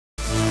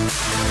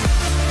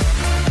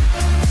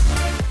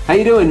How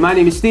you doing? My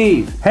name is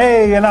Steve.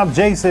 Hey, and I'm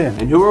Jason.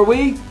 And who are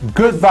we?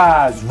 Good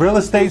Vibes Real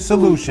Estate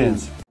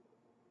Solutions.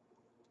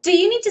 Do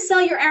you need to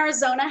sell your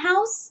Arizona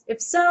house?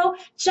 If so,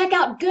 check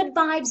out Good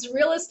Vibes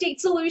Real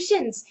Estate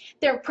Solutions.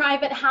 They're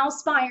private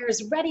house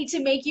buyers ready to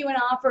make you an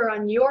offer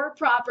on your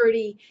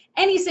property.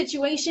 Any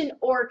situation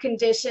or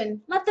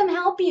condition, let them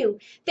help you.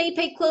 They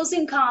pay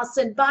closing costs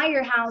and buy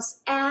your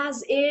house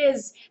as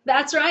is.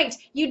 That's right,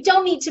 you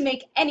don't need to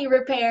make any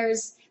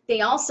repairs.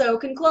 They also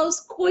can close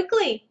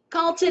quickly.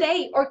 Call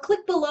today or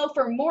click below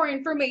for more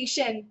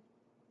information.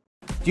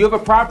 Do you have a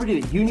property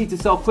that you need to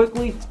sell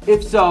quickly?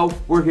 If so,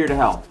 we're here to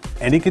help.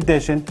 Any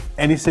condition,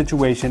 any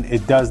situation,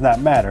 it does not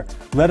matter.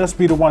 Let us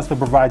be the ones to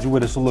provide you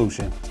with a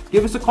solution.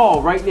 Give us a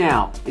call right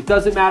now. It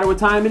doesn't matter what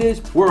time it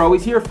is, we're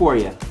always here for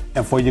you.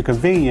 And for your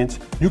convenience,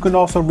 you can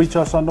also reach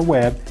us on the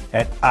web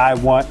at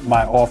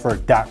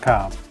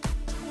iwantmyoffer.com.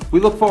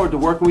 We look forward to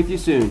working with you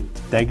soon.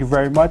 Thank you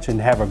very much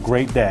and have a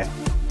great day.